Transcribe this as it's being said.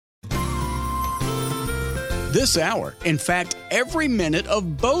This hour, in fact, every minute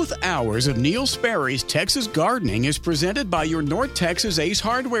of both hours of Neil Sperry's Texas Gardening is presented by your North Texas Ace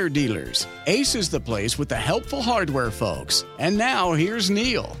Hardware dealers. Ace is the place with the helpful hardware folks. And now, here's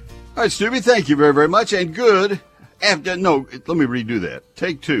Neil. All right, Stubby, thank you very, very much, and good no, let me redo that.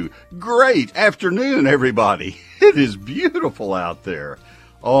 Take two. Great afternoon, everybody. It is beautiful out there.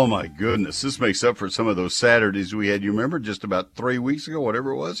 Oh, my goodness. This makes up for some of those Saturdays we had. You remember just about 3 weeks ago,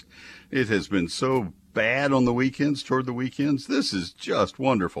 whatever it was? It has been so bad on the weekends, toward the weekends. This is just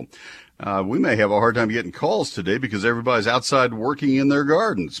wonderful. We may have a hard time getting calls today because everybody's outside working in their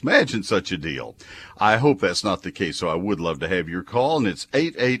gardens. Imagine such a deal. I hope that's not the case, so I would love to have your call, and it's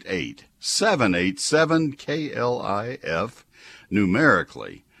 888-787-KLIF,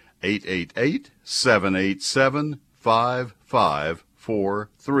 numerically,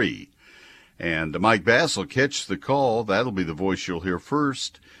 888-787-5543. And Mike Bass will catch the call. That'll be the voice you'll hear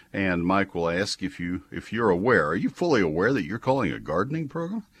first. And Mike will ask if you're aware. Are you fully aware that you're calling a gardening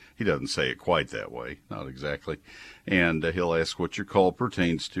program? He doesn't say it quite that way, not exactly. And he'll ask what your call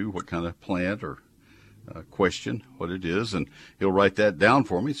pertains to, what kind of plant or question, what it is, and he'll write that down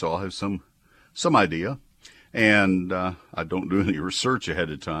for me, so I'll have some idea. And I don't do any research ahead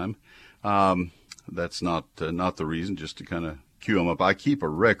of time. That's not the reason, just to kind of cue them up. I keep a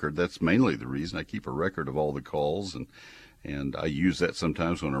record. That's mainly the reason. I keep a record of all the calls, and I use that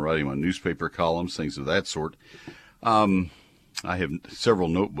sometimes when I'm writing my newspaper columns, things of that sort. I have several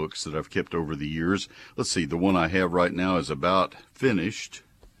notebooks that I've kept over the years. Let's see, the one I have right now is about finished.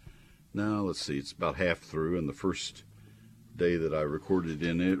 Now, let's see, it's about half through, and the first day that I recorded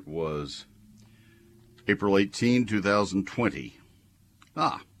in it was April 18, 2020.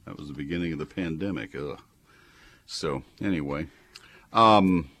 That was the beginning of the pandemic. So, anyway,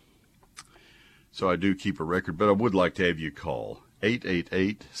 so I do keep a record, but I would like to have you call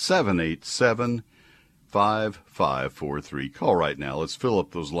 888-787-5543. Call right now. Let's fill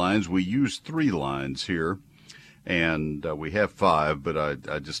up those lines. We use 3 lines here, and we have 5, but I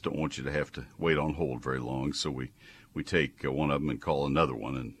just don't want you to have to wait on hold very long, so we take one of them and call another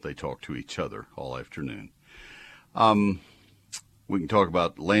one, and they talk to each other all afternoon. We can talk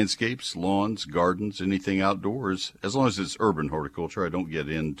about landscapes, lawns, gardens, anything outdoors, as long as it's urban horticulture. I don't get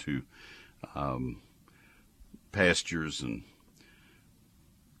into pastures and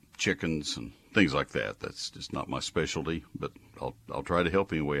chickens and things like that. That's just not my specialty, but I'll try to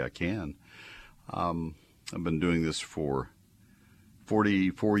help any way I can. I've been doing this for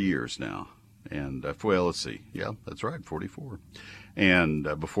 44 years now, and well, let's see, yeah, that's right, 44.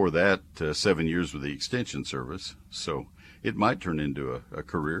 And before that, 7 years with the Extension Service. So it might turn into a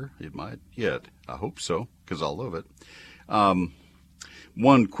career. It might yet. I hope so, because I love it.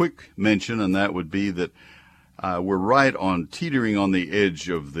 One quick mention, and that would be that we're right on teetering on the edge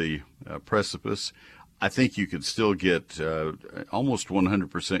of the precipice. I think you could still get almost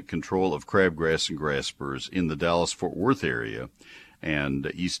 100% control of crabgrass and grass spurs in the Dallas-Fort Worth area,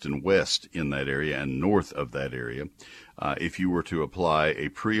 and east and west in that area, and north of that area, if you were to apply a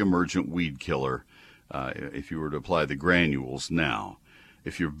pre-emergent weed killer, if you were to apply the granules now.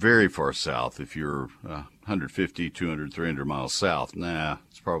 If you're very far south, if you're 150, 200, 300 miles south,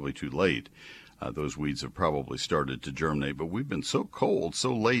 it's probably too late. Those weeds have probably started to germinate, but we've been so cold,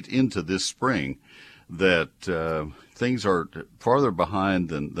 so late into this spring, that things are farther behind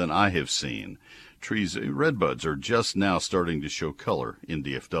than I have seen. Trees, redbuds are just now starting to show color in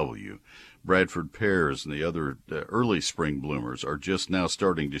DFW. Bradford pears and the other early spring bloomers are just now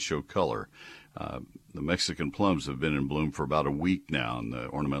starting to show color. The Mexican plums have been in bloom for about a week now, and the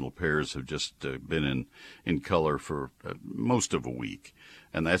ornamental pears have just been in color for most of a week.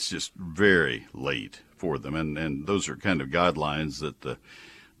 And that's just very late for them. And those are kind of guidelines that the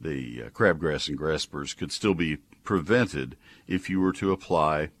crabgrass and grass spurs could still be prevented if you were to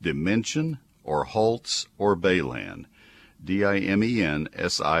apply Dimension or Halts or Balan. Dimension,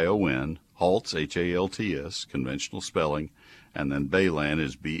 Halts, Halts, conventional spelling, and then Balan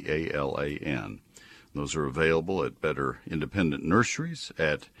is Balan. Those are available at better independent nurseries,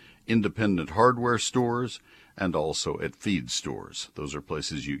 at independent hardware stores, and also at feed stores. Those are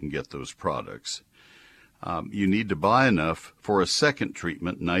places you can get those products. You need to buy enough for a second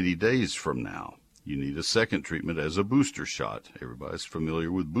treatment 90 days from now. You need a second treatment as a booster shot. Everybody's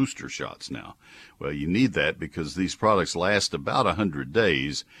familiar with booster shots now. Well, you need that because these products last about 100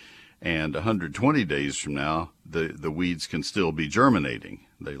 days, and 120 days from now, the weeds can still be germinating.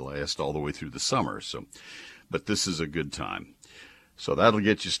 They last all the way through the summer. But this is a good time. So that'll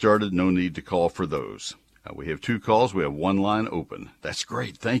get you started. No need to call for those. We have 2 calls. We have 1 line open. That's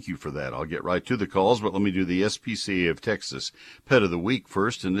great. Thank you for that. I'll get right to the calls, but let me do the SPCA of Texas Pet of the Week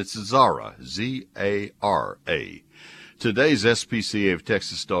first, and it's Zara, Z-A-R-A. Today's SPCA of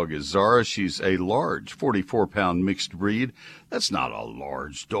Texas dog is Zara. She's a large 44-pound mixed breed. That's not a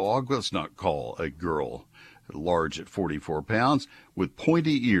large dog. Let's not call a girl large at 44 pounds, with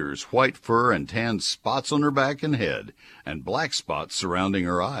pointy ears, white fur, and tan spots on her back and head, and black spots surrounding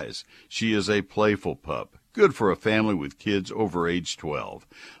her eyes. She is a playful pup, good for a family with kids over age 12.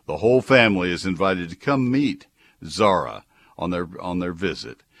 The whole family is invited to come meet Zara on their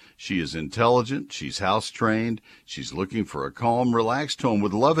visit. She is intelligent, she's house-trained, she's looking for a calm, relaxed home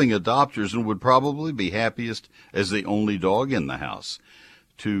with loving adopters, and would probably be happiest as the only dog in the house.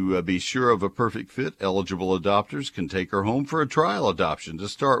 To be sure of a perfect fit, eligible adopters can take her home for a trial adoption to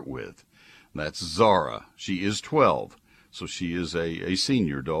start with. That's Zara. She is 12, so she is a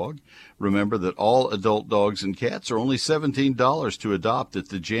senior dog. Remember that all adult dogs and cats are only $17 to adopt at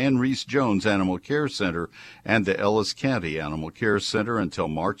the Jan Reese Jones Animal Care Center and the Ellis County Animal Care Center until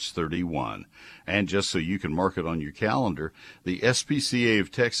March 31. And just so you can mark it on your calendar, the SPCA of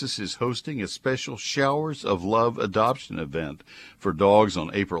Texas is hosting a special Showers of Love adoption event for dogs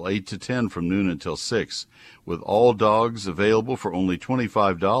on April 8 to 10 from noon until 6, with all dogs available for only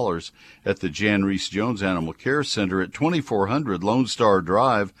 $25 at the Jan Reese Jones Animal Care Center at 2400 Lone Star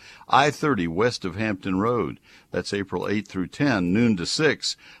Drive, I-30 west of Hampton Road. That's April 8 through 10, noon to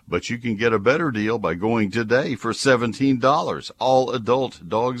 6. But you can get a better deal by going today for $17, all adult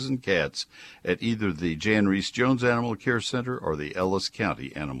dogs and cats, at either the Jan Reese Jones Animal Care Center or the Ellis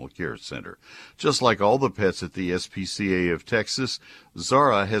County Animal Care Center. Just like all the pets at the SPCA of Texas,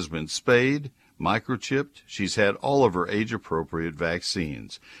 Zara has been spayed, microchipped, she's had all of her age-appropriate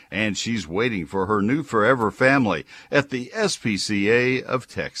vaccines, and she's waiting for her new forever family at the SPCA of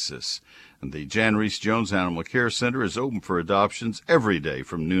Texas. And the Jan Reese Jones Animal Care Center is open for adoptions every day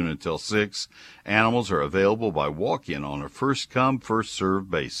from noon until 6. Animals are available by walk-in on a first-come, first-served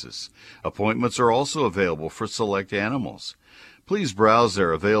basis. Appointments are also available for select animals. Please browse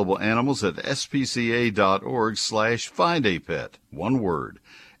their available animals at spca.org/findapet. One word.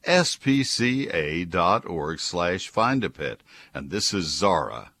 spca.org/findapet. And this is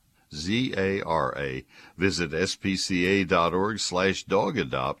Zara, Z-A-R-A. Visit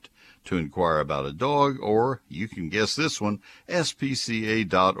spca.org/dogadopt to inquire about a dog, or you can guess this one,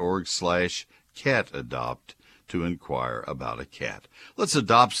 spca.org/catadopt to inquire about a cat. Let's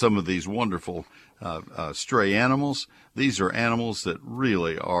adopt some of these wonderful stray animals. These are animals that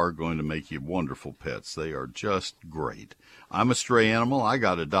really are going to make you wonderful pets. They are just great. I'm a stray animal. I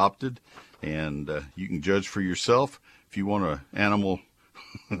got adopted, and you can judge for yourself. If you want an animal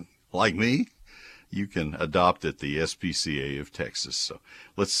like me, you can adopt at the SPCA of Texas. So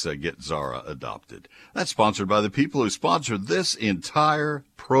let's get Zara adopted. That's sponsored by the people who sponsored this entire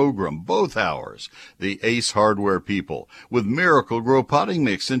program, both hours, the Ace Hardware people, with Miracle-Gro potting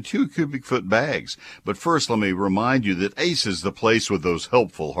mix in 2 cubic foot bags. But first, let me remind you that Ace is the place with those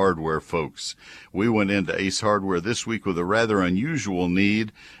helpful hardware folks. We went into Ace Hardware this week with a rather unusual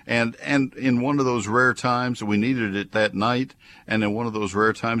need, and in one of those rare times, we needed it that night, and in one of those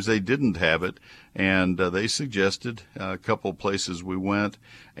rare times, they didn't have it. And they suggested a couple places we went,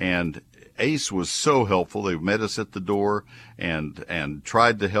 and Ace was so helpful. They met us at the door and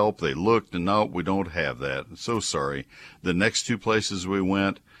tried to help. They looked, and no, we don't have that. I'm so sorry. The next 2 places we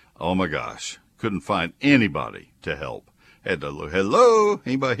went, oh my gosh, couldn't find anybody to help. Had to look, hello,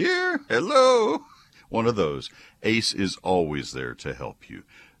 anybody here? Hello. One of those. Ace is always there to help you.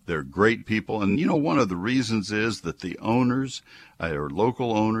 They're great people, and one of the reasons is that the owners are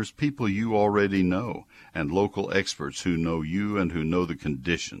local owners, people you already know, and local experts who know you and who know the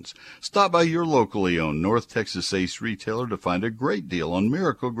conditions. Stop by your locally owned North Texas Ace retailer to find a great deal on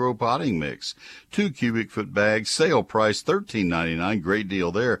Miracle-Gro potting mix. 2 cubic foot bags, sale price $13.99, great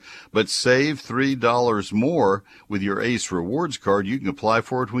deal there, but save $3 more with your Ace Rewards card. You can apply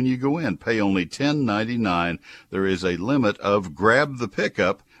for it when you go in. Pay only $10.99. There is a limit of grab the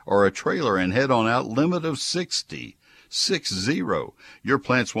pickup or a trailer and head on out, limit of 60. 60. Your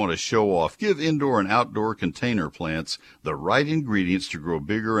plants want to show off. Give indoor and outdoor container plants the right ingredients to grow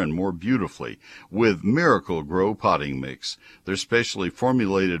bigger and more beautifully with Miracle-Gro potting mix. Their specially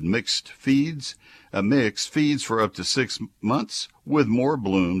formulated mixed feeds for up to 6 months with more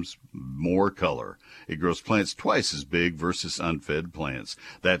blooms, more color. It grows plants twice as big versus unfed plants.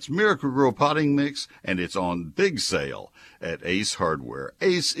 That's Miracle-Gro potting mix, and it's on big sale at Ace Hardware.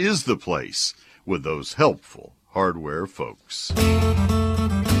 Ace is the place with those helpful hardware folks.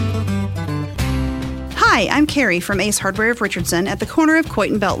 Hi, I'm Carrie from Ace Hardware of Richardson at the corner of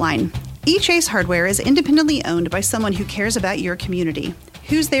Coit and Beltline. Each Ace Hardware is independently owned by someone who cares about your community,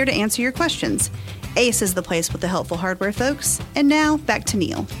 who's there to answer your questions. Ace is the place with the helpful hardware folks. And now, back to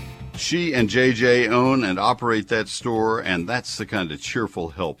Neil. She and JJ own and operate that store, and that's the kind of cheerful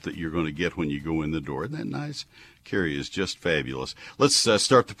help that you're going to get when you go in the door. Isn't that nice? Carrie is just fabulous. Let's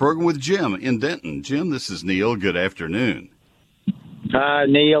start the program with Jim in Denton. Jim, this is Neil. Good afternoon. Hi,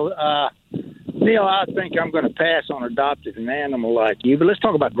 Neil. Neil, I think I'm going to pass on adopting an animal like you, but let's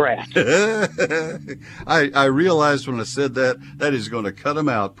talk about grass. I realized when I said that is going to cut them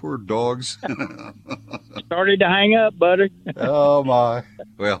out. Poor dogs. Started to hang up, buddy. Oh, my.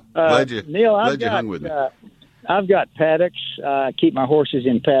 Well, glad you hung with me. I've got paddocks. I keep my horses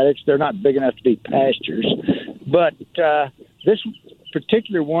in paddocks. They're not big enough to be pastures. But this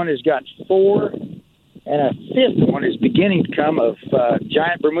particular one has got 4, and a 5th one is beginning to come of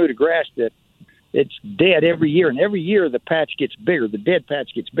giant Bermuda grass that it's dead every year, and every year the patch gets bigger. The dead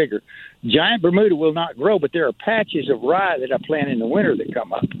patch gets bigger. Giant Bermuda will not grow, but there are patches of rye that I plant in the winter that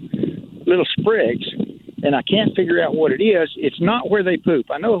come up, little sprigs, and I can't figure out what it is. It's not where they poop.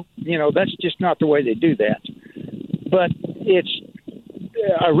 I know, that's just not the way they do that. But it's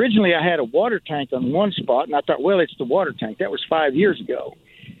originally I had a water tank on one spot, and I thought, well, it's the water tank. That was 5 years ago.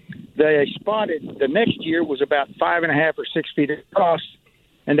 They spotted the next year was about 5.5 or 6 feet across.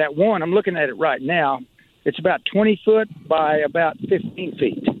 And that one, I'm looking at it right now, it's about 20 foot by about 15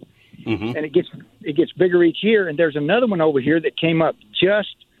 feet. Mm-hmm. And it gets bigger each year. And there's another one over here that came up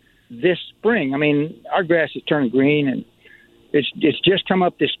just this spring. I mean, our grass is turning green, and it's just come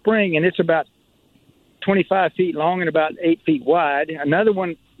up this spring, and it's about 25 feet long and about 8 feet wide. Another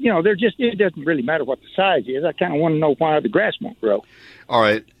one, it doesn't really matter what the size is. I kind of want to know why the grass won't grow. All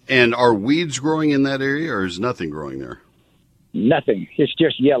right. And are weeds growing in that area, or is nothing growing there? Nothing. It's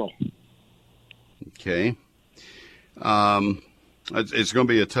just yellow. Okay. It's going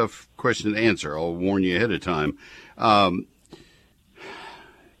to be a tough question to answer. I'll warn you ahead of time.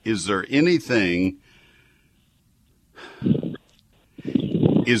 Is there anything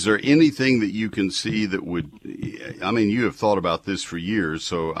that you can see that would, I mean, you have thought about this for years,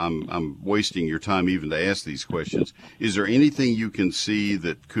 so I'm wasting your time even to ask these questions. Is there anything you can see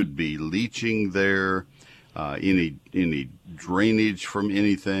that could be leaching there? Any drainage from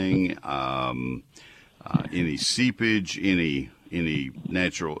anything, any seepage, any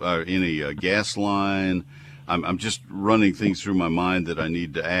natural, any gas line? I'm just running things through my mind that I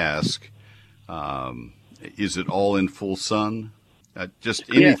need to ask. Is it all in full sun? Just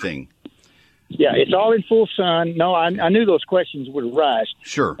anything. Yeah, it's all in full sun. No, I knew those questions would arise.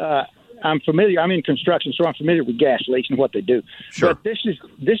 Sure. I'm familiar. I'm in construction, so I'm familiar with gas leaks and what they do. Sure. But this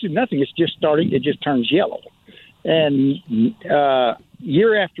is nothing. It's just starting. It just turns yellow, and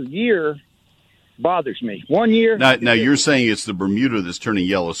year after year bothers me. 1 year. Now you're saying it's the Bermuda that's turning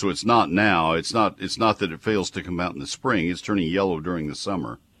yellow, so it's not now. It's not that it fails to come out in the spring. It's turning yellow during the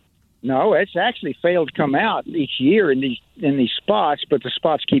summer. No, it's actually failed to come out each year in these spots, but the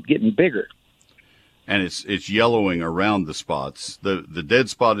spots keep getting bigger. And it's yellowing around the spots. The dead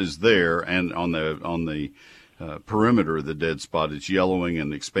spot is there, and on the perimeter of the dead spot, it's yellowing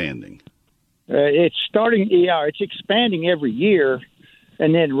and expanding. It's starting. Yeah, it's expanding every year,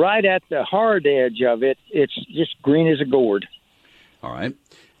 and then right at the hard edge of it, it's just green as a gourd. All right,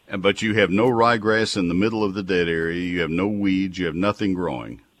 but you have no ryegrass in the middle of the dead area. You have no weeds. You have nothing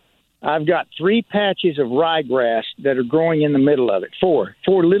growing. I've got 3 patches of ryegrass that are growing in the middle of it. Four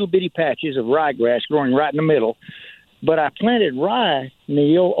little bitty patches of ryegrass growing right in the middle. But I planted rye,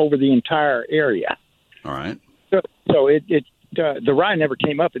 Neil, over the entire area. All right. So the rye never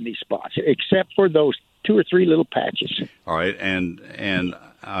came up in these spots, except for those 2 or 3 little patches. All right, and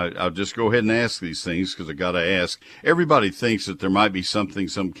I'll just go ahead and ask these things because I got to ask. Everybody thinks that there might be some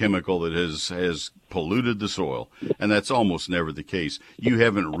chemical that has polluted the soil, and that's almost never the case. You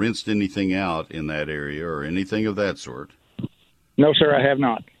haven't rinsed anything out in that area or anything of that sort? No, sir, I have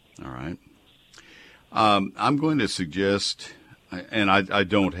not. All right. I'm going to suggest, and I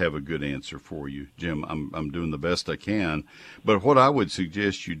don't have a good answer for you, Jim. I'm doing the best I can, but what I would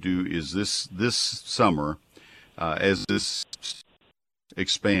suggest you do is this summer, as this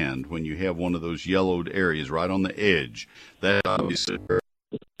expand, when you have one of those yellowed areas right on the edge, that obviously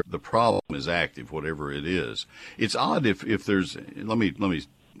the problem is active, whatever it is. It's odd if there's, let me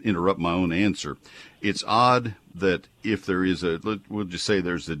interrupt my own answer. It's odd that if there is we'll just say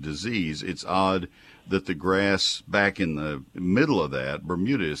there's a disease, it's odd that the grass back in the middle of that,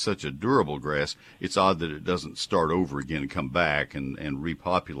 Bermuda is such a durable grass, it's odd that it doesn't start over again and come back and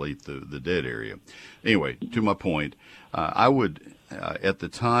repopulate the dead area. Anyway, to my point, I would, at the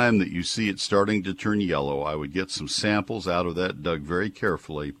time that you see it starting to turn yellow, I would get some samples out of that, dug very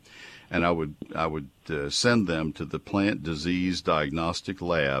carefully, and I would send them to the Plant Disease Diagnostic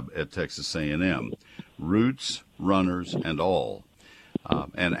Lab at Texas A&M, roots, runners, and all,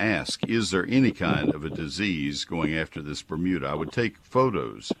 and ask, is there any kind of a disease going after this Bermuda? I would take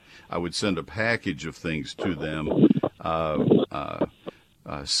photos. I would send a package of things to them,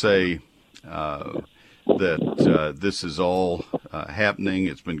 say that this is all happening.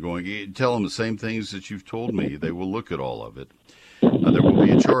 It's been going. Tell them the same things that you've told me. They will look at all of it. There will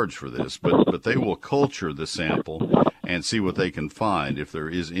be a charge for this, but they will culture the sample and see what they can find if there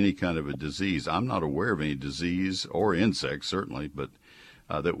is any kind of a disease. I'm not aware of any disease or insect, certainly, but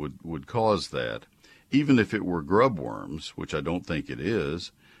that would cause that. Even if it were grub worms, which I don't think it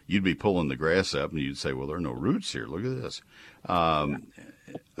is, you'd be pulling the grass up and you'd say, well, there are no roots here. Look at this.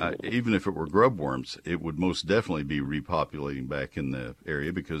 Even if it were grub worms, it would most definitely be repopulating back in the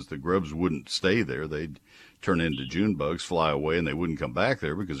area because the grubs wouldn't stay there. They'd turn into June bugs, fly away, and they wouldn't come back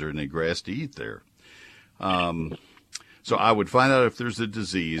there because there isn't any grass to eat there. So I would find out if there's a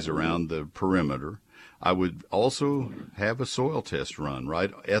disease around the perimeter. I would also have a soil test run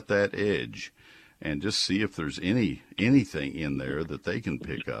right at that edge and just see if there's anything in there that they can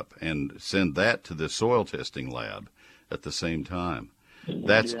pick up and send that to the soil testing lab at the same time.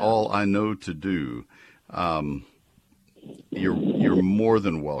 That's all I know to do. You're more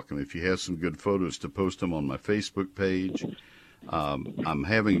than welcome. If you have some good photos to post them on my Facebook page. I'm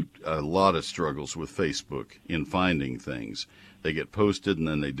having a lot of struggles with Facebook in finding things. They get posted and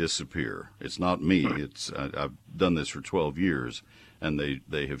then they disappear. It's not me. I've done this for 12 years, and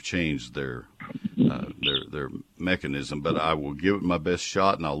they have changed their mechanism. But I will give it my best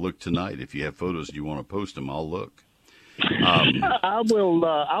shot, and I'll look tonight. If you have photos you want to post them, I'll look. I will.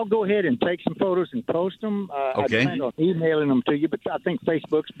 I'll go ahead and take some photos and post them. Okay. I plan on emailing them to you, but I think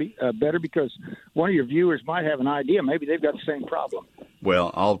Facebook's better because one of your viewers might have an idea. Maybe they've got the same problem.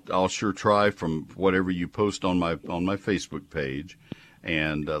 Well, I'll sure try from whatever you post on my Facebook page,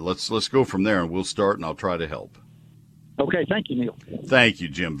 and let's go from there, and we'll start, and I'll try to help. Okay. Thank you, Neil. Thank you,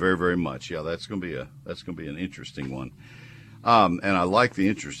 Jim, very, very much. Yeah, that's gonna be an interesting one. And I like the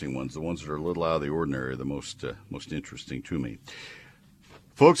interesting ones. The ones that are a little out of the ordinary are the most interesting to me.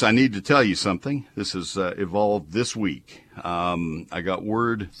 Folks, I need to tell you something. This has evolved this week. I got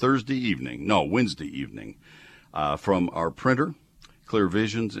word Wednesday evening, from our printer, Clear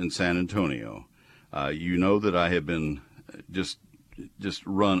Visions in San Antonio. You know that I have been just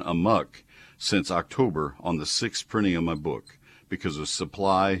run amok since October on the 6th printing of my book because of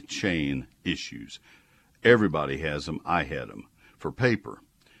supply chain issues. Everybody has them. I had them for paper,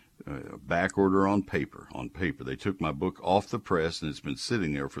 back order on paper. They took my book off the press, and it's been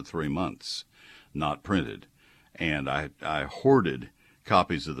sitting there for 3 months, not printed. And I hoarded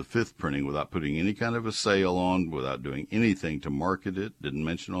copies of the 5th printing without putting any kind of a sale on, without doing anything to market it, didn't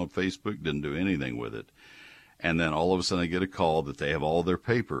mention it on Facebook, didn't do anything with it. And then all of a sudden I get a call that they have all their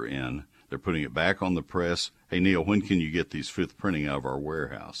paper in. They're putting it back on the press. Hey, Neil, when can you get these 5th printing out of our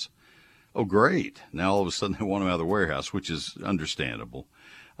warehouse? Oh, great. Now all of a sudden they want them out of the warehouse, which is understandable.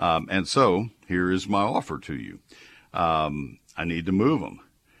 And so here is my offer to you. I need to move them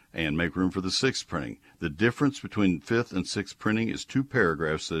and make room for the 6th printing. The difference between 5th and 6th printing is 2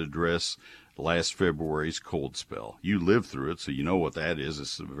 paragraphs that address last February's cold spell. You lived through it, so you know what that is.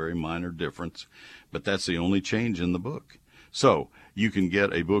 It's a very minor difference, but that's the only change in the book. So you can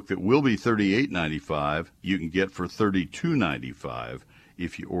get a book that will be $38.95. You can get for $32.95.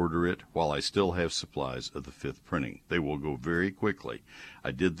 if you order it while I still have supplies of the 5th printing. They will go very quickly.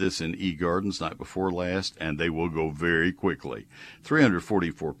 I did this in eGardens night before last, and they will go very quickly.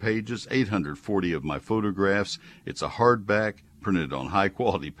 344 pages, 840 of my photographs. It's a hardback, printed on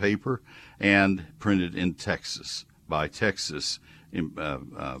high-quality paper, and printed in Texas by Texas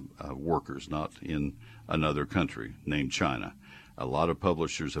workers, not in another country named China. A lot of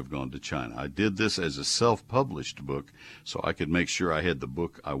publishers have gone to China. I did this as a self-published book so I could make sure I had the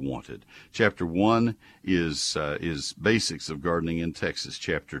book I wanted. Chapter 1 is Basics of Gardening in Texas.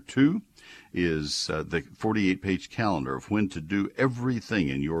 Chapter 2 is the 48-page calendar of when to do everything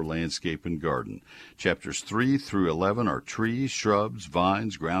in your landscape and garden. Chapters 3 through 11 are trees, shrubs,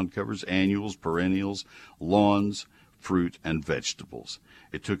 vines, ground covers, annuals, perennials, lawns, fruit, and vegetables.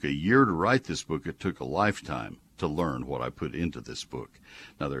 It took a year to write this book. It took a lifetime to learn what I put into this book.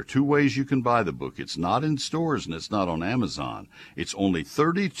 Now, there are 2 ways you can buy the book. It's not in stores and it's not on Amazon. It's only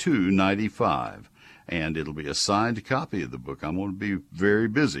 $32.95, and it'll be a signed copy of the book. I'm going to be very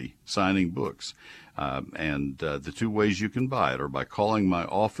busy signing books. The 2 ways you can buy it are by calling my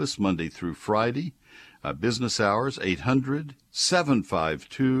office Monday through Friday Business hours,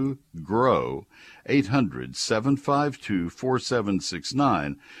 800-752-GROW,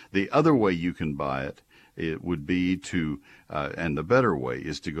 800-752-4769. The other way you can buy it, it would be to, and the better way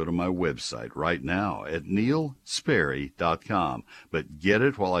is to go to my website right now at neilsperry.com. But get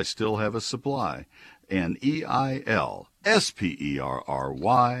it while I still have a supply.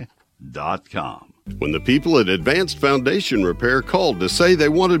 NEILSPERRY.com. When the people at Advanced Foundation Repair called to say they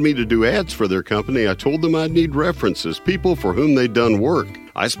wanted me to do ads for their company, I told them I'd need references, people for whom they'd done work.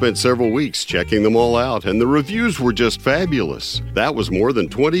 I spent several weeks checking them all out, and the reviews were just fabulous. That was more than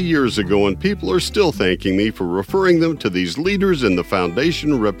 20 years ago, and people are still thanking me for referring them to these leaders in the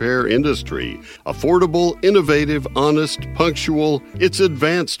foundation repair industry. Affordable, innovative, honest, punctual. It's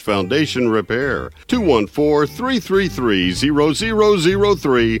Advanced Foundation Repair.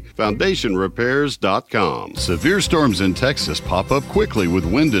 214-333-0003, foundationrepairs.com. Severe storms in Texas pop up quickly with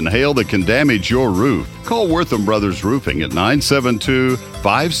wind and hail that can damage your roof. Call Wortham Brothers Roofing at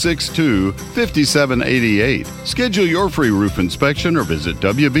 972-562-5788. Schedule your free roof inspection or visit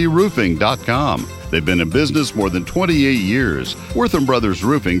wbroofing.com. They've been in business more than 28 years. Wortham Brothers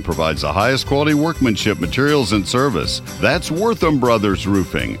Roofing provides the highest quality workmanship, materials, and service. That's Wortham Brothers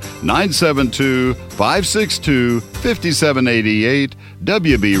Roofing. 972-562-5788,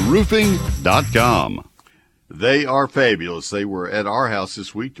 wbroofing.com. They are fabulous. They were at our house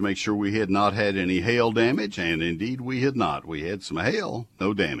this week to make sure we had not had any hail damage, and indeed we had not. We had some hail,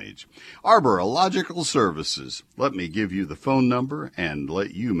 no damage. Arborilogical Services. Let me give you the phone number and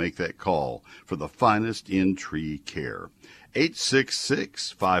let you make that call for the finest in tree care.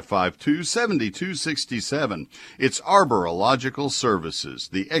 866-552-7267. It's Arborilogical Services,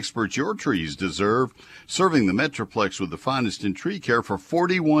 the experts your trees deserve, serving the Metroplex with the finest in tree care for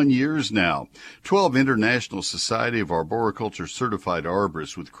 41 years now. 12 International Society of Arboriculture certified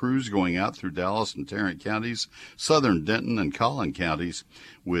arborists with crews going out through Dallas and Tarrant counties, southern Denton and Collin counties,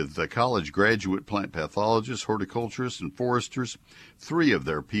 with college graduate plant pathologists, horticulturists, and foresters. 3 of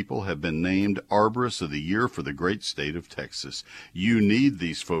their people have been named Arborists of the Year for the great state of Texas. You need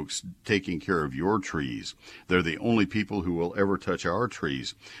these folks taking care of your trees. They're the only people who will ever touch our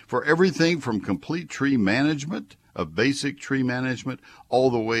trees. For everything from complete tree management, of basic tree management, all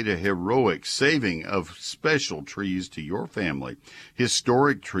the way to heroic saving of special trees to your family.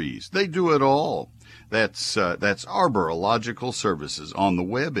 Historic trees, they do it all. That's Arborilogical Services. On the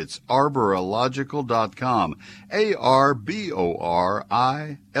web, it's arborilogical.com.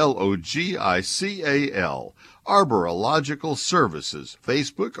 ARBORILOGICAL. Arborilogical Services.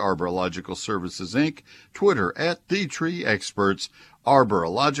 Facebook, Arborilogical Services, Inc. Twitter, @TheTreeExperts.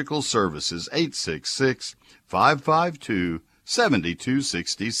 Arborilogical Services,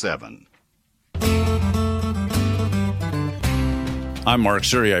 866-552-7267. I'm Mark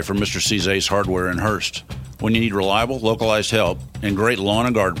Surier from Mr. C's Ace Hardware in Hurst. When you need reliable, localized help and great lawn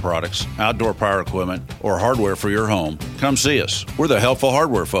and garden products, outdoor power equipment, or hardware for your home, come see us. We're the helpful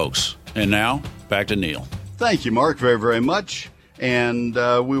hardware folks. And now, back to Neil. Thank you, Mark, very, very much. And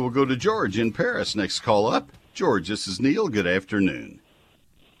we will go to George in Paris. Next call up. George, this is Neil. Good afternoon.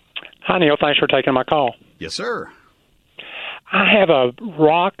 Hi, Neil. Thanks for taking my call. Yes, sir. I have a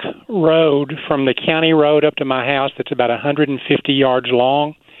rock road from the county road up to my house that's about 150 yards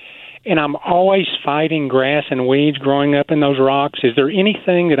long, and I'm always fighting grass and weeds growing up in those rocks. Is there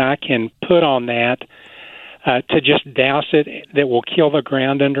anything that I can put on that to just douse it that will kill the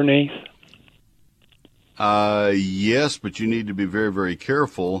ground underneath? Yes, but you need to be very, very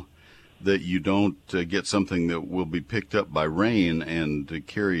careful that you don't get something that will be picked up by rain and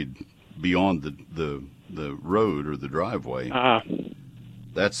carried beyond the road or the driveway.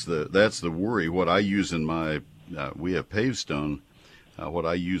 That's the worry. What I use in my we have pavestone. What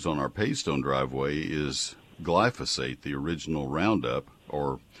I use on our pavestone driveway is glyphosate, the original Roundup,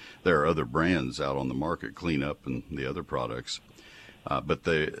 or there are other brands out on the market, Cleanup and the other products. But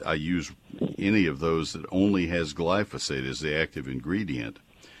I use any of those that only has glyphosate as the active ingredient.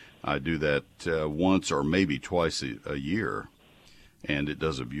 I do that once or maybe twice a year, and it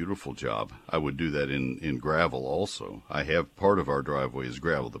does a beautiful job. I would do that in gravel also. I have part of our driveway is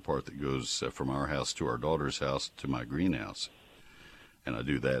gravel, the part that goes from our house to our daughter's house to my greenhouse, and I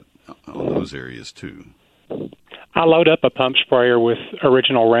do that on those areas too. I load up a pump sprayer with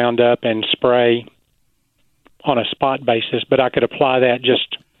original Roundup and spray on a spot basis, but I could apply that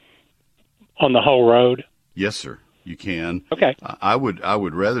just on the whole road. Yes, sir. You can. Okay. I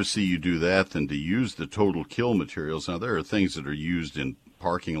would rather see you do that than to use the total kill materials. Now, there are things that are used in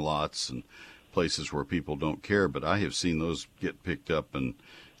parking lots and places where people don't care, but I have seen those get picked up and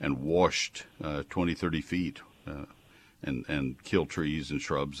washed 20, 30 feet and kill trees and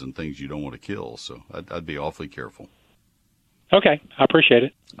shrubs and things you don't want to kill. So I'd be awfully careful. Okay, I appreciate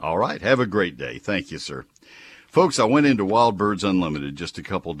it. All right. Have a great day. Thank you, sir. Folks, I went into Wild Birds Unlimited just a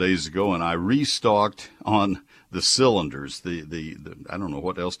couple of days ago, and I restocked on the cylinders, the I don't know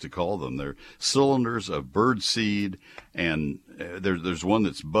what else to call them. They're cylinders of bird seed, and there's one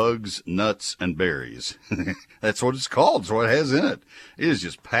that's bugs, nuts, and berries. That's what it's called. That's what it has in it. It is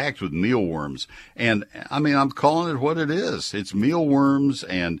just packed with mealworms. And, I mean, I'm calling it what it is. It's mealworms,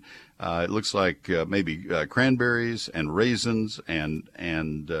 and it looks like maybe cranberries and raisins and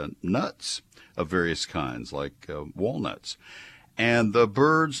nuts of various kinds, like walnuts. And the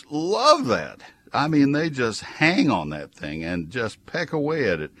birds love that. I mean, they just hang on that thing and just peck away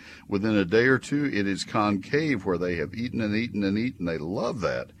at it. Within a day or two, it is concave where they have eaten and eaten and eaten. They love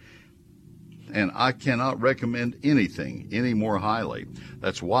that. And I cannot recommend anything any more highly.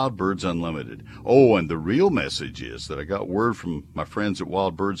 That's Wild Birds Unlimited. Oh, and the real message is that I got word from my friends at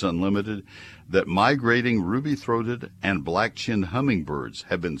Wild Birds Unlimited that migrating ruby-throated and black-chinned hummingbirds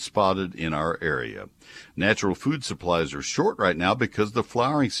have been spotted in our area. Natural food supplies are short right now because the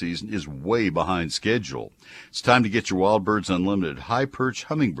flowering season is way behind schedule. It's time to get your Wild Birds Unlimited high-perch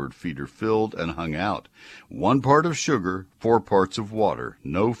hummingbird feeder filled and hung out. 1 part of sugar, 4 parts of water,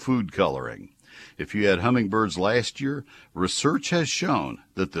 no food coloring. If you had hummingbirds last year, research has shown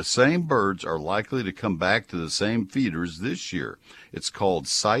that the same birds are likely to come back to the same feeders this year. It's called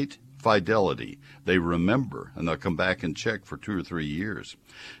site fidelity. They remember, and they'll come back and check for 2 or 3 years.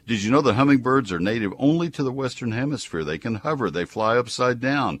 Did you know that hummingbirds are native only to the Western Hemisphere? They can hover, they fly upside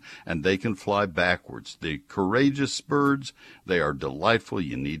down, and they can fly backwards. The courageous birds, they are delightful.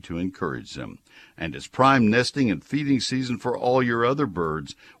 You need to encourage them. And it's prime nesting and feeding season for all your other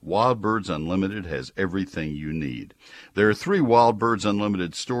birds. Wild Birds Unlimited has everything you need. There are 3 Wild Birds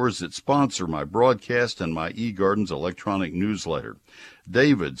Unlimited stores that sponsor my broadcast and my eGardens electronic newsletter.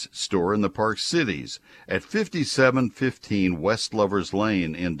 David's store in the Park Cities at 5715 West Lovers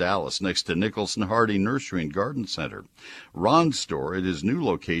Lane in Dallas, next to Nicholson Hardy Nursery and Garden Center. Ron's store at his new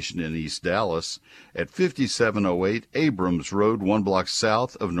location in East Dallas at 5708 Abrams Road, 1 block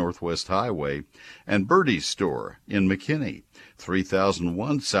south of Northwest Highway. And Birdie's store in McKinney,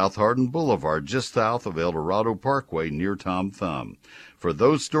 3001 South Hardin Boulevard, just south of El Dorado Parkway near Tom Thumb. For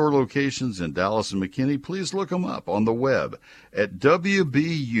those store locations in Dallas and McKinney, please look them up on the web at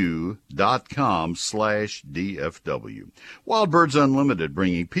wbu.com/DFW. Wild Birds Unlimited,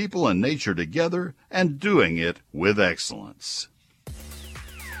 bringing people and nature together and doing it with excellence.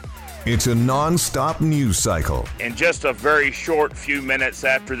 It's a non-stop news cycle. In just a very short few minutes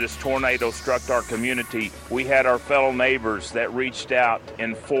after this tornado struck our community, we had our fellow neighbors that reached out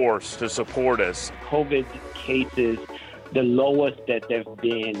in force to support us. COVID cases, the lowest that they've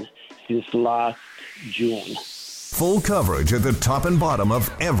been since last June. Full coverage at the top and bottom of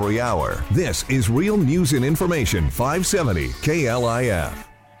every hour. This is Real News and Information, 570 KLIF.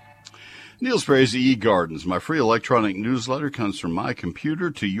 Neil Sperry's eGardens. My free electronic newsletter comes from my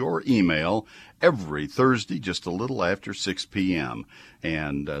computer to your email every Thursday, just a little after 6 p.m.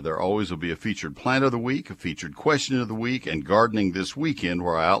 And there always will be a featured plant of the week, a featured question of the week, and gardening this weekend,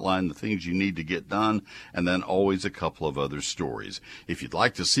 where I outline the things you need to get done, and then always a couple of other stories. If you'd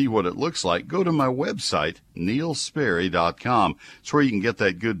like to see what it looks like, go to my website, neilsperry.com. It's where you can get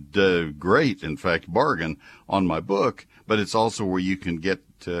that good, great, in fact, bargain on my book, but it's also where you can get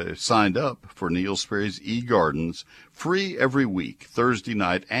signed up for Neil Sperry's eGardens, free every week, Thursday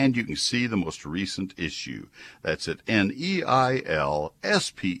night, and you can see the most recent issue. That's at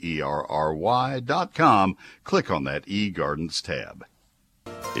neilsperry.com. Click on that eGardens tab.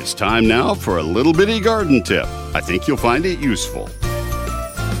 It's time now for a little bitty garden tip. I think you'll find it useful.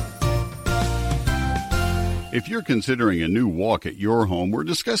 If you're considering a new walk at your home, we're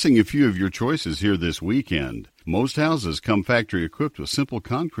discussing a few of your choices here this weekend. Most houses come factory equipped with simple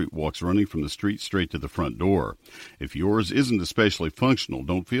concrete walks running from the street straight to the front door. If yours isn't especially functional,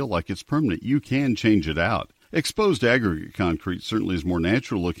 don't feel like it's permanent, you can change it out. Exposed aggregate concrete certainly is more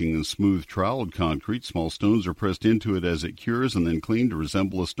natural looking than smooth troweled concrete. Small stones are pressed into it as it cures and then cleaned to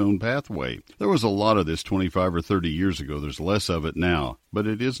resemble a stone pathway. There was a lot of this 25 or 30 years ago. There's less of it now, but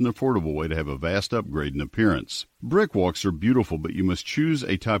it is an affordable way to have a vast upgrade in appearance. Brick walks are beautiful, but you must choose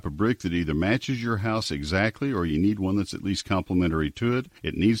a type of brick that either matches your house exactly or you need one that's at least complementary to it.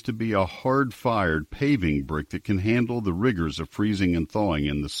 It needs to be a hard-fired paving brick that can handle the rigors of freezing and thawing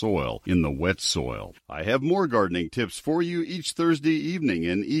in the soil, in the wet soil. I have more gardening tips for you each Thursday evening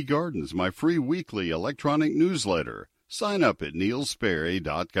in eGardens, my free weekly electronic newsletter. Sign up at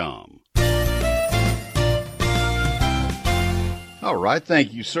neilsperry.com. All right,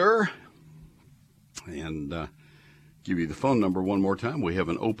 thank you, sir. And Give you the phone number one more time. We have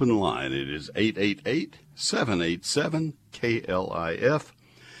an open line. It is 888-787-KLIF,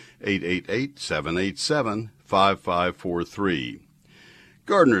 888-787-5543.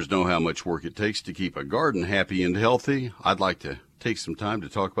 Gardeners know how much work it takes to keep a garden happy and healthy. I'd like to take some time to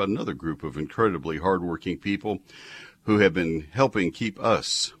talk about another group of incredibly hardworking people who have been helping keep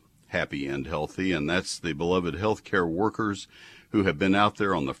us happy and healthy, and that's the beloved healthcare workers who have been out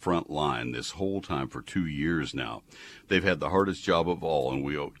there on the front line this whole time for 2 years now. They've had the hardest job of all, and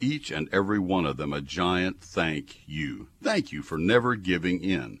we owe each and every one of them a giant thank you. Thank you for never giving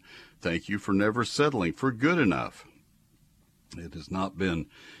in. Thank you for never settling for good enough. It has not been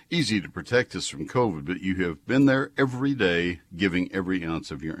easy to protect us from COVID, but you have been there every day, giving every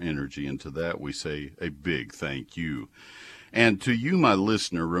ounce of your energy, and to that we say a big thank you. And to you, my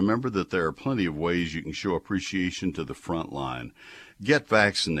listener, remember that there are plenty of ways you can show appreciation to the front line. Get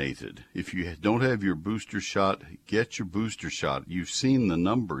vaccinated. If you don't have your booster shot, get your booster shot. You've seen the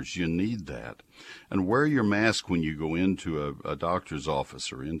numbers. You need that. And wear your mask when you go into a doctor's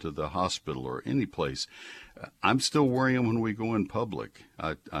office or into the hospital or any place. I'm still wearing them when we go in public.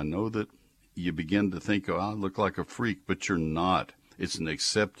 I know that you begin to think, oh, I look like a freak, but you're not. It's an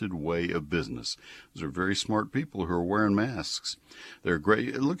accepted way of business. Those are very smart people who are wearing masks. They're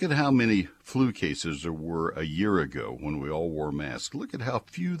great. Look at how many flu cases there were a year ago when we all wore masks. Look at how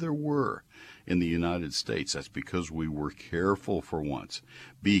few there were in the United States. That's because we were careful for once.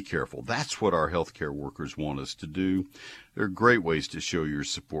 Be careful. That's what our healthcare workers want us to do. There are great ways to show your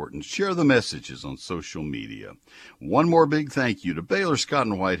support and share the messages on social media. One more big thank you to Baylor Scott &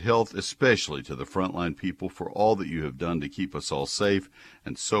 White Health, especially to the frontline people for all that you have done to keep us all safe.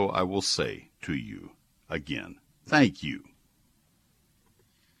 And so I will say to you again, thank you.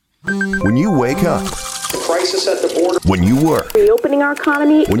 When you wake up, the crisis at the border, when you work, reopening our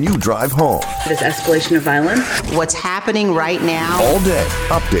economy, when you drive home, this escalation of violence, what's happening right now, all day,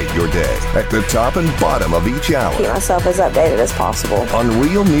 update your day at the top and bottom of each hour. Keep myself as updated as possible on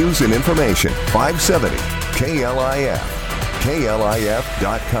Real News and Information, 570 KLIF,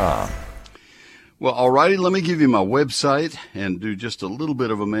 KLIF.com. Well, all righty, let me give you my website and do just a little bit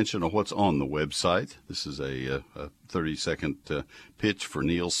of a mention of what's on the website. This is a 30-second pitch for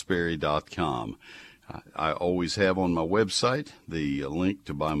neilsperry.com. I always have on my website the link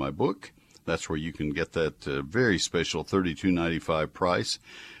to buy my book. That's where you can get that very special $32.95 price.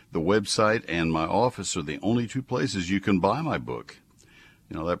 The website and my office are the only two places you can buy my book.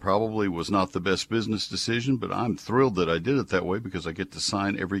 You know, that probably was not the best business decision, but I'm thrilled that I did it that way because I get to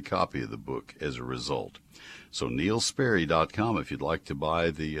sign every copy of the book as a result. So neilsperry.com if you'd like to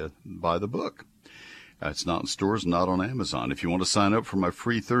buy the book. It's not in stores, not on Amazon. If you want to sign up for my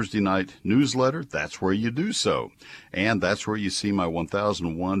free Thursday night newsletter, that's where you do so. And that's where you see my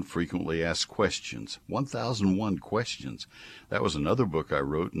 1001 frequently asked questions. 1001 questions. That was another book I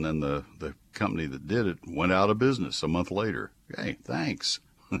wrote, and then the company that did it went out of business a month later. Hey, thanks.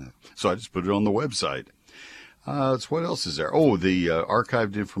 So I just put it on the website. What else is there? Oh, the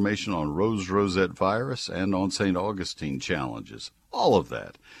archived information on rosette virus and on St. Augustine challenges. All of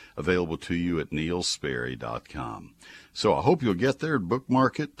that available to you at neilsperry.com. So I hope you'll get there,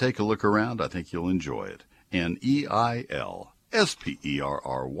 bookmark it, take a look around. I think you'll enjoy it.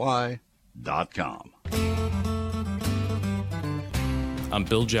 neilsperry.com. I'm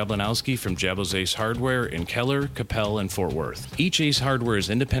Bill Jablonowski from Jablo's Ace Hardware in Keller, Capel, and Fort Worth. Each Ace Hardware is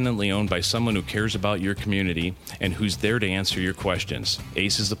independently owned by someone who cares about your community and who's there to answer your questions.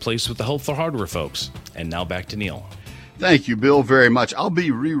 Ace is the place with the helpful hardware folks. And now back to Neil. Thank you, Bill, very much. I'll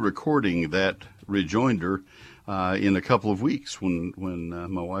be re-recording that rejoinder in a couple of weeks when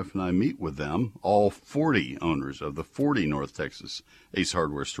my wife and I meet with them, all 40 owners of the 40 North Texas Ace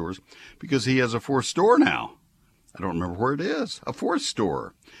Hardware stores, because he has a fourth store now. I don't remember where it is, a fourth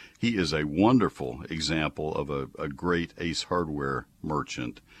store. He is a wonderful example of a great Ace Hardware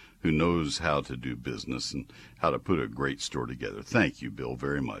merchant who knows how to do business and how to put a great store together. Thank you, Bill,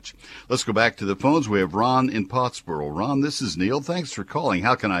 very much. Let's go back to the phones. We have Ron in Pottsboro. Ron, this is Neil. Thanks for calling.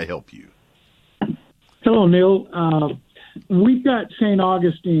 How can I help you? Hello, Neil. We've got St.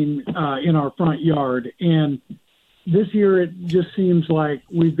 Augustine in our front yard, and this year it just seems like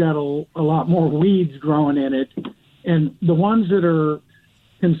we've got a lot more weeds growing in it. And the ones that are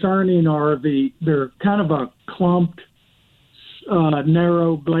concerning are they're kind of a clumped,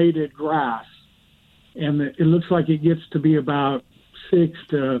 narrow-bladed grass. And it looks like it gets to be about 6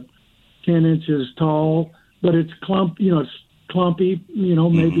 to 10 inches tall, but it's it's clumpy,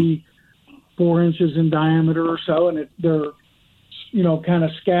 maybe 4 inches in diameter or so, and they're kind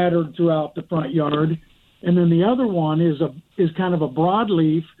of scattered throughout the front yard. And then the other one is kind of a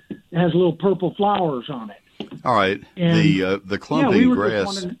broadleaf, it has little purple flowers on it. All right. And, the clumping we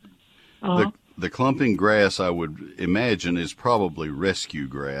grass. The clumping grass, I would imagine, is probably rescue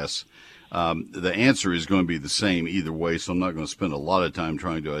grass. The answer is going to be the same either way, so I'm not going to spend a lot of time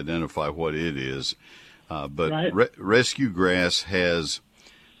trying to identify what it is. But Right. rescue grass has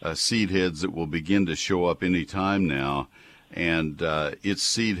seed heads that will begin to show up any time now, and its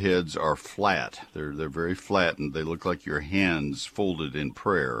seed heads are flat. They're very flat, and they look like your hands folded in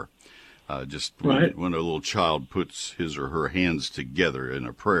prayer. When a little child puts his or her hands together in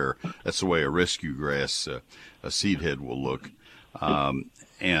a prayer, that's the way a rescue grass, a seed head will look.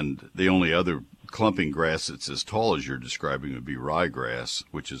 And the only other clumping grass that's as tall as you're describing would be ryegrass,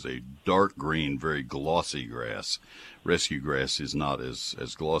 which is a dark green, very glossy grass. Rescue grass is not as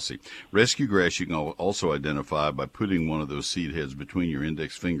glossy. Rescue grass you can also identify by putting one of those seed heads between your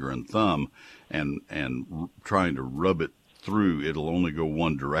index finger and thumb and trying to rub it through. It'll only go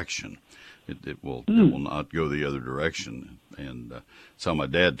one direction. It will not go the other direction. And that's how my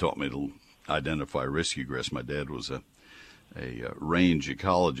dad taught me to identify rescue grass. My dad was a range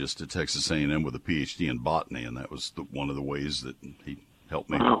ecologist at Texas A&M with a PhD in botany, and that was one of the ways that he helped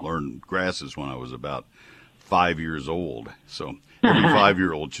me learn grasses when I was about 5 years old. So every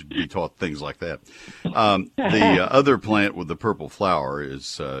 5-year-old should be taught things like that. The other plant with the purple flowers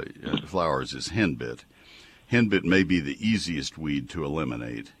is henbit. Henbit may be the easiest weed to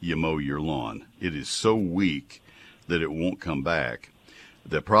eliminate. You mow your lawn. It is so weak that it won't come back.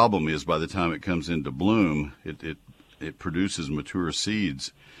 The problem is by the time it comes into bloom, it produces mature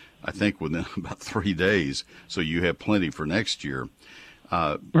seeds, I think, within about 3 days. So you have plenty for next year.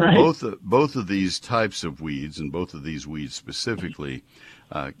 Both of these types of weeds, and both of these weeds specifically,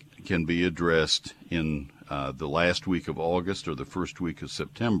 can be addressed in the last week of August or the first week of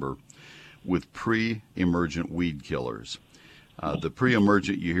September with pre-emergent weed killers. The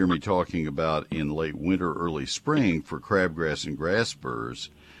pre-emergent you hear me talking about in late winter, early spring for crabgrass and grass burrs,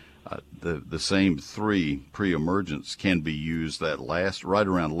 the same three pre-emergents can be used right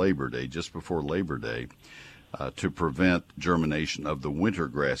around Labor Day, just before Labor Day, to prevent germination of the winter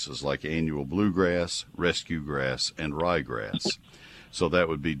grasses like annual bluegrass, rescue grass, and ryegrass. So that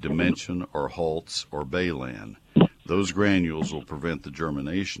would be dimension or halts or bayland. Those granules will prevent the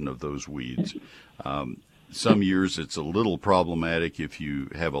germination of those weeds. Some years it's a little problematic if you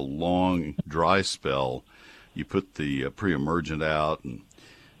have a long dry spell. You put the pre-emergent out,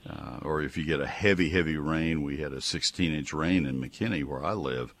 or if you get a heavy rain. We had a 16-inch rain in McKinney, where I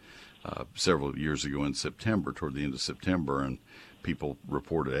live, several years ago in September, toward the end of September, and people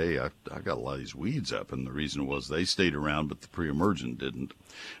reported, hey, I got a lot of these weeds up, and the reason was they stayed around, but the pre-emergent didn't.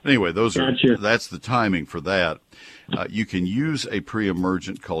 Anyway, that's the timing for that. You can use a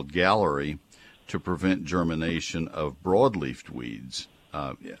pre-emergent called Gallery to prevent germination of broadleafed weeds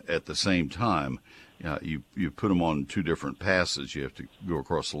at the same time. You put them on two different passes. You have to go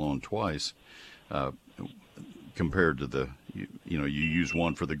across the lawn twice, compared to you use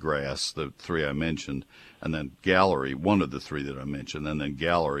one for the grass, the three I mentioned, and then Gallery, one of the three that I mentioned, and then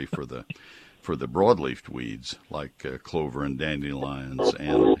Gallery for the broadleafed weeds like clover and dandelions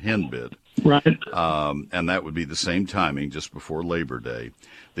and henbit. Right. And that would be the same timing, just before Labor Day.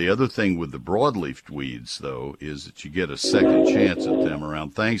 The other thing with the broadleafed weeds, though, is that you get a second chance at them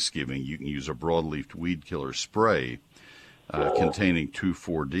around Thanksgiving. You can use a broadleafed weed killer spray containing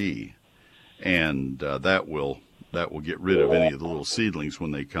 2,4-D, and that will get rid of any of the little seedlings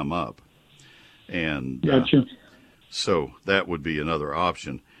when they come up. And gotcha. So that would be another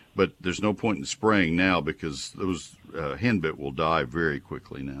option. But there's no point in spraying now because those henbit will die very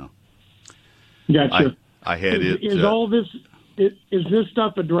quickly now. Gotcha. I had it. Is all this? Is this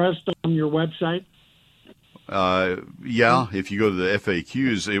stuff addressed on your website? Yeah. If you go to the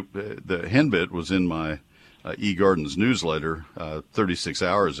FAQs, the henbit was in my eGardens newsletter 36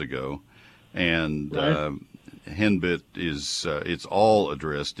 hours ago, and henbit is it's all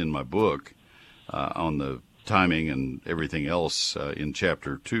addressed in my book on the timing and everything else in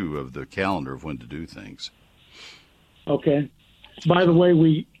Chapter 2 of the calendar of when to do things. Okay. By the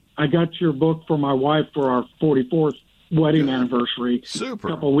way, I got your book for my wife for our 44th wedding anniversary. Super.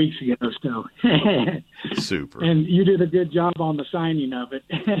 A couple of weeks ago. So. Super. And you did a good job on the signing of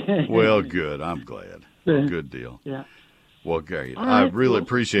it. Well, good. I'm glad. Good deal. Yeah. Well, great. All right. I really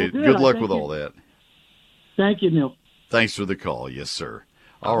appreciate it. Good. Good luck with all that. Thank you, Neil. Thanks for the call. Yes, sir.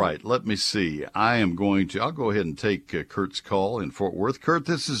 All right, let me see. I'll go ahead and take Kurt's call in Fort Worth. Kurt,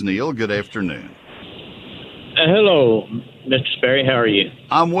 this is Neil. Good afternoon. Hello, Mr. Sperry. How are you?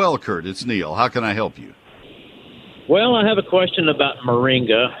 I'm well, Kurt. It's Neil. How can I help you? Well, I have a question about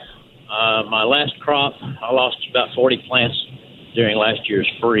moringa. My last crop, I lost about 40 plants during last year's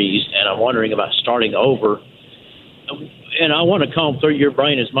freeze, and I'm wondering about starting over and I want to comb through your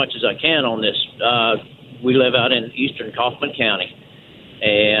brain as much as I can on this. We live out in eastern Kaufman County,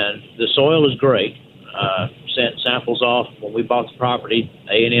 and the soil is great. Sent samples off when we bought the property.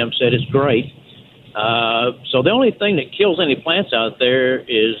 A&M said it's great. So the only thing that kills any plants out there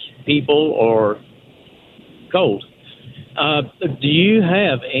is people or cold. Do you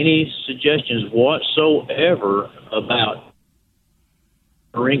have any suggestions whatsoever about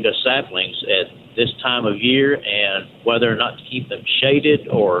moringa saplings at this time of year and whether or not to keep them shaded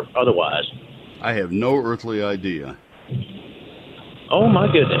or otherwise? I have no earthly idea. Oh,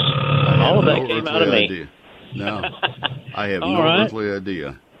 my goodness. All of that came out of me. Idea. No, I have All no right. earthly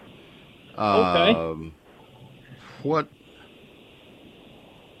idea. Okay. What?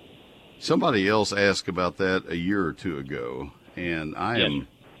 Somebody else asked about that a year or two ago, and I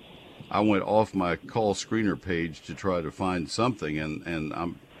went off my call screener page to try to find something, and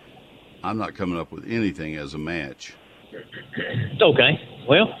I'm not coming up with anything as a match. Okay.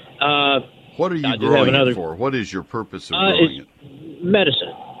 Well, what are you growing it for? What is your purpose of growing it?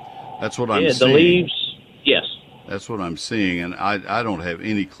 Medicine. That's what I'm seeing. seeing. The leaves. Yes. That's what I'm seeing, and I don't have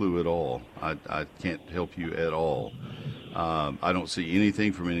any clue at all. I can't help you at all. I don't see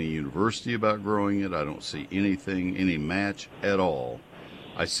anything from any university about growing it. I don't see any match at all.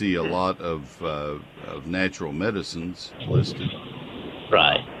 I see a lot of natural medicines listed.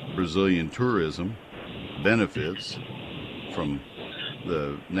 Right. Brazilian tourism benefits from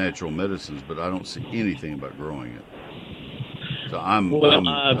the natural medicines, but I don't see anything about growing it. So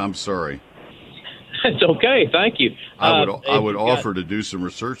I'm sorry. It's okay. Thank you. I would offer to do some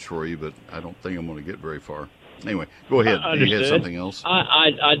research for you, but I don't think I'm going to get very far. Anyway, go ahead. You had something else?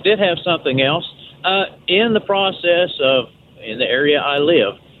 I did have something else. In the process of, in the area I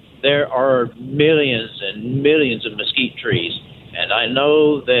live, there are millions and millions of mesquite trees. And I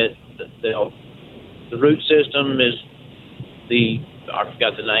know that the root system is I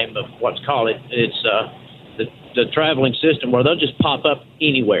forgot the name of what's called it. It's the traveling system where they'll just pop up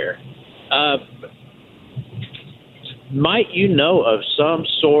anywhere. Might you know of some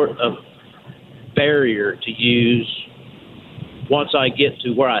sort of barrier to use once I get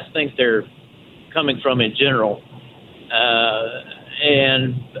to where I think they're coming from in general,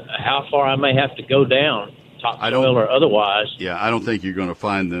 and how far I may have to go down, topsoil or otherwise? Yeah, I don't think you're going to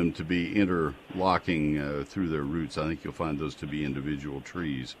find them to be interlocking through their roots. I think you'll find those to be individual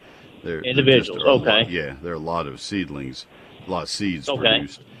trees. Individuals, okay. There are a lot of seedlings, a lot of seeds Okay.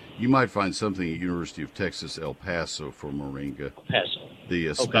 produced. You might find something at University of Texas, El Paso for moringa. El Paso.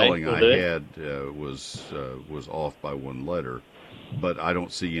 The spelling I had was off by one letter, but I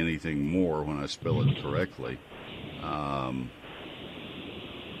don't see anything more when I spell it correctly.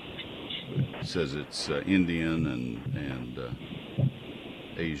 It says it's Indian and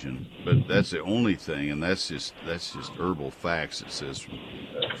Asian, but that's the only thing, and that's just herbal facts. It says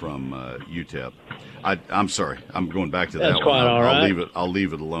from UTEP. I'm sorry, I'm going back to that That's one. quite all right. I'll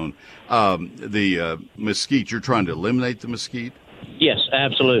leave it alone. The mesquite, you're trying to eliminate the mesquite? Yes,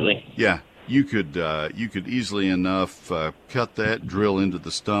 absolutely. Yeah, you could easily enough cut that, drill into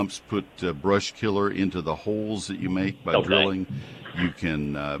the stumps, put brush killer into the holes that you make by drilling. You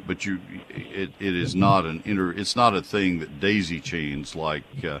can, but it is not it's not a thing that daisy chains like,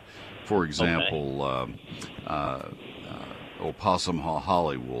 for example, opossum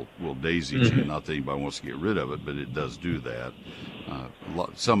holly will daisy chain. Not that anybody wants to get rid of it, but it does do that.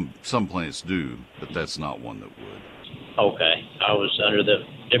 Some plants do, but that's not one that would. Okay, I was under the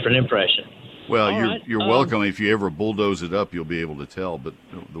different impression. Well, you're welcome. If you ever bulldoze it up, you'll be able to tell. But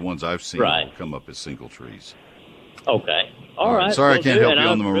the ones I've seen will come up as single trees. Okay. All right. Sorry, I can't help you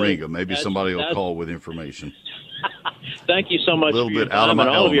on the really, moringa. Maybe somebody will call with information. Thank you so much A little for your bit out of time my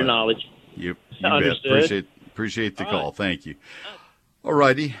and all of your element. knowledge. You Understood. bet. Appreciate the call. Thank you. All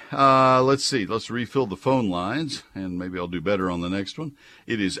righty. Let's see. Let's refill the phone lines, and maybe I'll do better on the next one.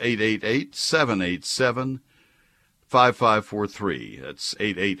 It is 888-787-5543. That's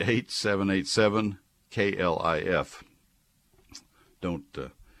 888-787-KLIF.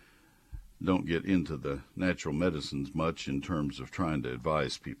 Don't get into the natural medicines much in terms of trying to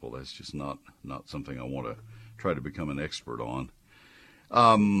advise people. That's just not something I want to try to become an expert on.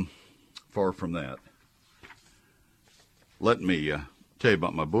 Far from that. Let me tell you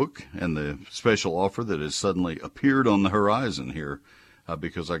about my book and the special offer that has suddenly appeared on the horizon here,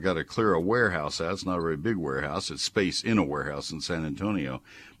 because I got to clear a warehouse out. It's not a very big warehouse. It's space in a warehouse in San Antonio.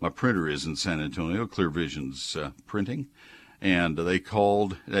 My printer is in San Antonio, Clear Vision's printing. And they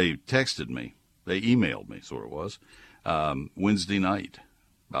texted me, they emailed me, so it was, Wednesday night,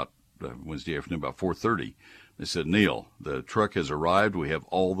 Wednesday afternoon, about 4:30. They said, Neil, the truck has arrived. We have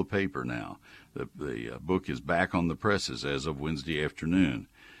all the paper now. The book is back on the presses as of Wednesday afternoon.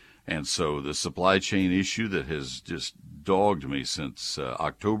 And so the supply chain issue that has just dogged me since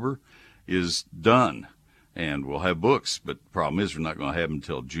October is done. And we'll have books, but the problem is we're not going to have them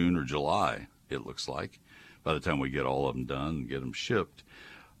until June or July, it looks like, by the time we get all of them done and get them shipped.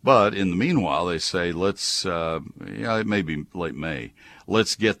 But in the meanwhile, they say, let's, it may be late May,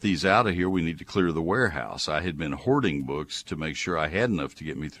 let's get these out of here. We need to clear the warehouse. I had been hoarding books to make sure I had enough to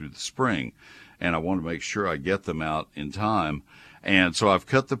get me through the spring, and I want to make sure I get them out in time. And so I've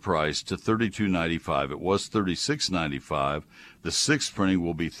cut the price to $32.95. It was $36.95. The sixth printing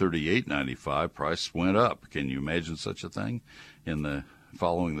will be $38.95. Price went up. Can you imagine such a thing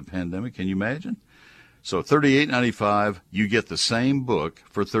following the pandemic? Can you imagine? So $38.95, you get the same book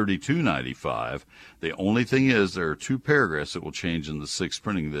for $32.95. The only thing is there are 2 paragraphs that will change in the sixth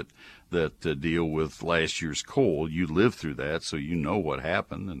printing that deal with last year's coal. You lived through that, so you know what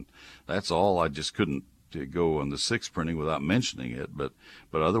happened, and that's all. I just couldn't go on the sixth printing without mentioning it, but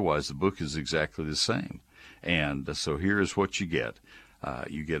otherwise the book is exactly the same. And so here is what you get.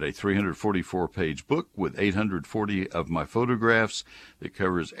 You get a 344-page book with 840 of my photographs that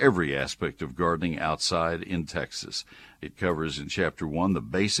covers every aspect of gardening outside in Texas. It covers in Chapter 1 the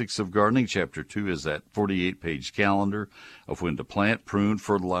basics of gardening. Chapter 2 is that 48-page calendar of when to plant, prune,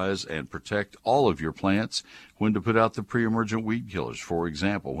 fertilize, and protect all of your plants, when to put out the pre-emergent weed killers, for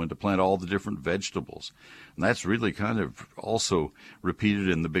example, when to plant all the different vegetables. And that's really kind of also repeated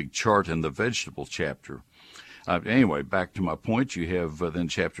in the big chart in the vegetable chapter. Anyway, back to my point, you have then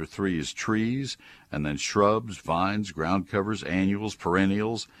Chapter 3 is trees, and then shrubs, vines, ground covers, annuals,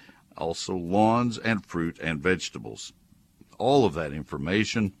 perennials, also lawns, and fruit and vegetables. All of that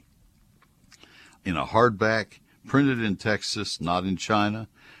information in a hardback, printed in Texas, not in China,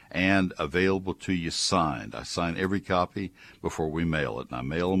 and available to you signed. I sign every copy before we mail it, and I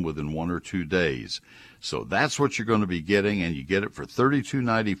mail them within 1 or 2 days. So that's what you're going to be getting, and you get it for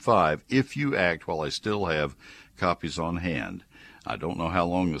 $32.95 if you act while I still have copies on hand. I don't know how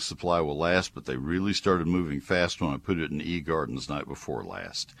long the supply will last, but they really started moving fast when I put it in eGardens night before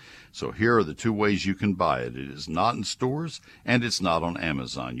last. So here are the 2 ways you can buy it. It is not in stores, and it's not on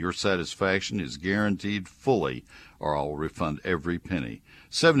Amazon. Your satisfaction is guaranteed fully, or I'll refund every penny.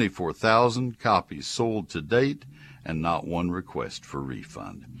 74,000 copies sold to date, and not one request for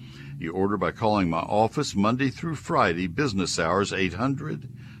refund. You order by calling my office Monday through Friday, business hours,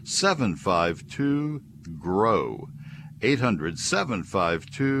 800-752-GROW.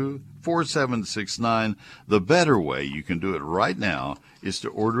 800-752-4769. The better way you can do it right now is to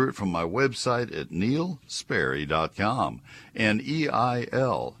order it from my website at neilsperry.com.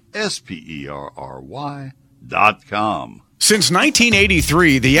 NeilSperry.com. Since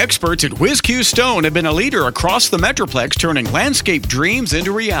 1983, the experts at WhizQ Stone have been a leader across the Metroplex, turning landscape dreams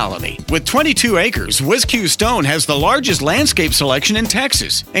into reality. With 22 acres, WhizQ Stone has the largest landscape selection in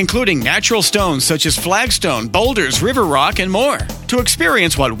Texas, including natural stones such as flagstone, boulders, river rock, and more. To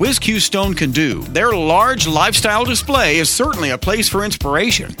experience what WhizQ Stone can do, their large lifestyle display is certainly a place for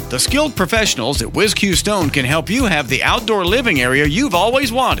inspiration. The skilled professionals at WhizQ Stone can help you have the outdoor living area you've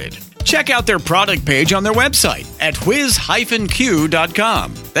always wanted. Check out their product page on their website at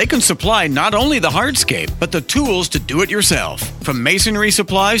whiz-q.com. They can supply not only the hardscape, but the tools to do it yourself. From masonry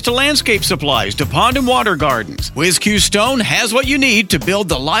supplies to landscape supplies to pond and water gardens, WhizQ Stone has what you need to build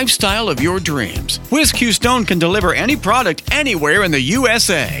the lifestyle of your dreams. WhizQ Stone can deliver any product anywhere in the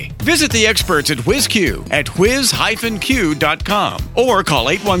USA. Visit the experts at WhizQ at whiz-q.com or call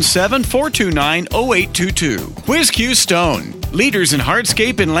 817-429-0822. WhizQ Stone, leaders in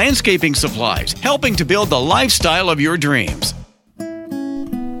hardscape and landscaping supplies, helping to build the lifestyle of your dreams.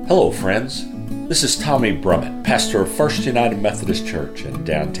 Hello, friends. This is Tommy Brummett, pastor of First United Methodist Church in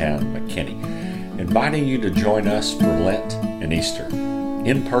downtown McKinney, inviting you to join us for Lent and Easter,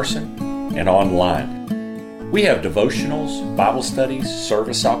 in person and online. We have devotionals, Bible studies,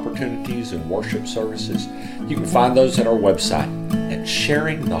 service opportunities, and worship services. You can find those at our website at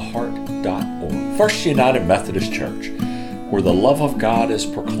sharingtheheart.org. First United Methodist Church, where the love of God is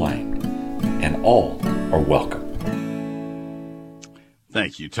proclaimed and all are welcome.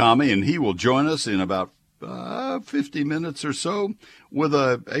 Thank you, Tommy, and he will join us in about 50 minutes or so with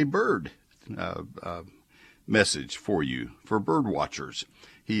a bird message for you, for bird watchers.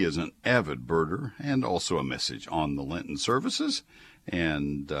 He is an avid birder, and also a message on the Lenten services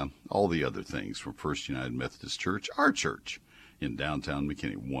and all the other things from First United Methodist Church, our church in downtown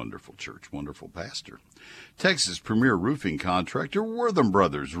McKinney. Wonderful church, wonderful pastor. Texas premier roofing contractor, Wortham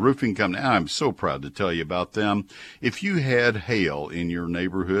Brothers Roofing Company. I'm so proud to tell you about them. If you had hail in your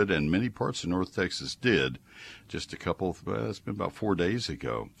neighborhood, and many parts of North Texas did, just it's been about 4 days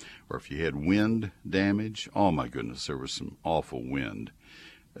ago, or if you had wind damage, oh my goodness, there was some awful wind,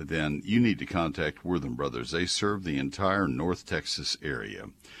 then you need to contact Wortham Brothers. They serve the entire North Texas area,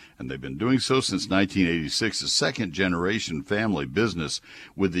 and they've been doing so since 1986, a second-generation family business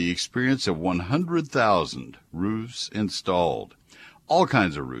with the experience of 100,000 roofs installed. All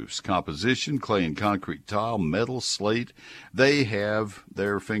kinds of roofs, composition, clay and concrete tile, metal, slate. They have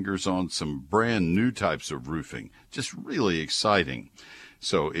their fingers on some brand new types of roofing. Just really exciting.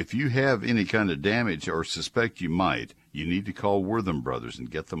 So if you have any kind of damage or suspect you might, you need to call Wortham Brothers and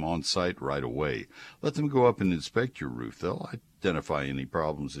get them on site right away. Let them go up and inspect your roof. They'll identify any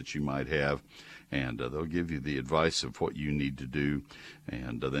problems that you might have, and they'll give you the advice of what you need to do.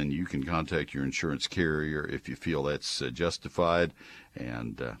 And then you can contact your insurance carrier if you feel that's justified.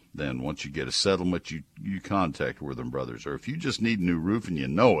 And then once you get a settlement, you contact Wortham Brothers. Or if you just need a new roof and you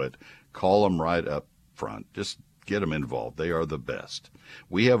know it, call them right up front. Just get them involved. They are the best.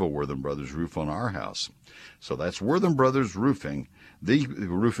 We have a Wortham Brothers roof on our house. So that's Wortham Brothers Roofing, the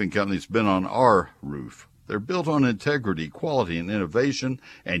roofing company that's been on our roof. They're built on integrity, quality, and innovation,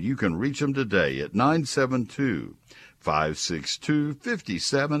 and you can reach them today at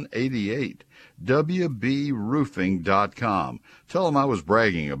 972-562-5788, WBRoofing.com. Tell them I was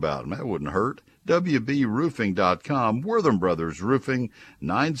bragging about them. That wouldn't hurt. WBRoofing.com, Wortham Brothers Roofing,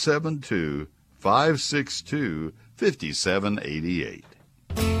 972-562-5788.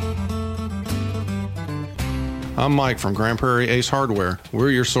 I'm Mike from Grand Prairie Ace Hardware.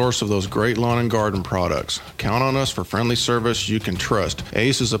 We're your source of those great lawn and garden products. Count on us for friendly service you can trust.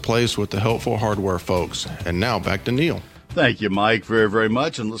 Ace is a place with the helpful hardware folks. And now back to Neil. Thank you, Mike, very, very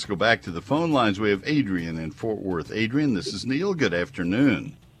much. And let's go back to the phone lines. We have Adrian in Fort Worth. Adrian, this is Neil. Good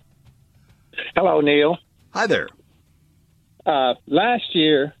afternoon. Hello, Neil. Hi there. Last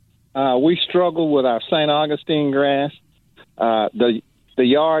year, we struggled with our St. Augustine grass. The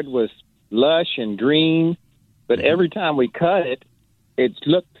yard was lush and green, but every time we cut it, it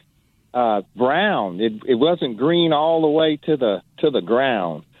looked brown. It wasn't green all the way to the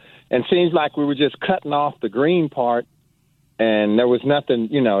ground. And it seems like we were just cutting off the green part, and there was nothing,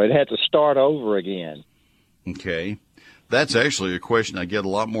 it had to start over again. Okay. That's actually a question I get a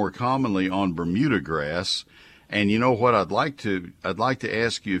lot more commonly on Bermuda grass. And you know what? I'd like to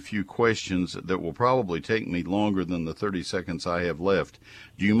ask you a few questions that will probably take me longer than the 30 seconds I have left.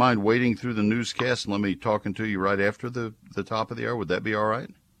 Do you mind waiting through the newscast and let me talking to you right after the top of the hour? Would that be all right?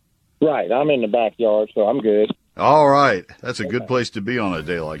 Right. I'm in the backyard, so I'm good. All right. That's a good place to be on a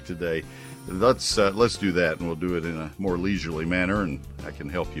day like today. Let's do that, and we'll do it in a more leisurely manner, and I can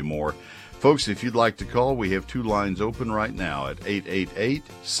help you more. Folks, if you'd like to call, we have two lines open right now at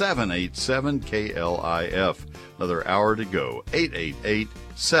 888-787-KLIF. Another hour to go.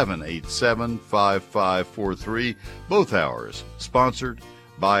 888-787-5543. Both hours sponsored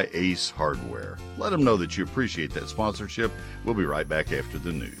by Ace Hardware. Let them know that you appreciate that sponsorship. We'll be right back after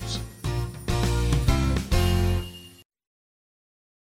the news.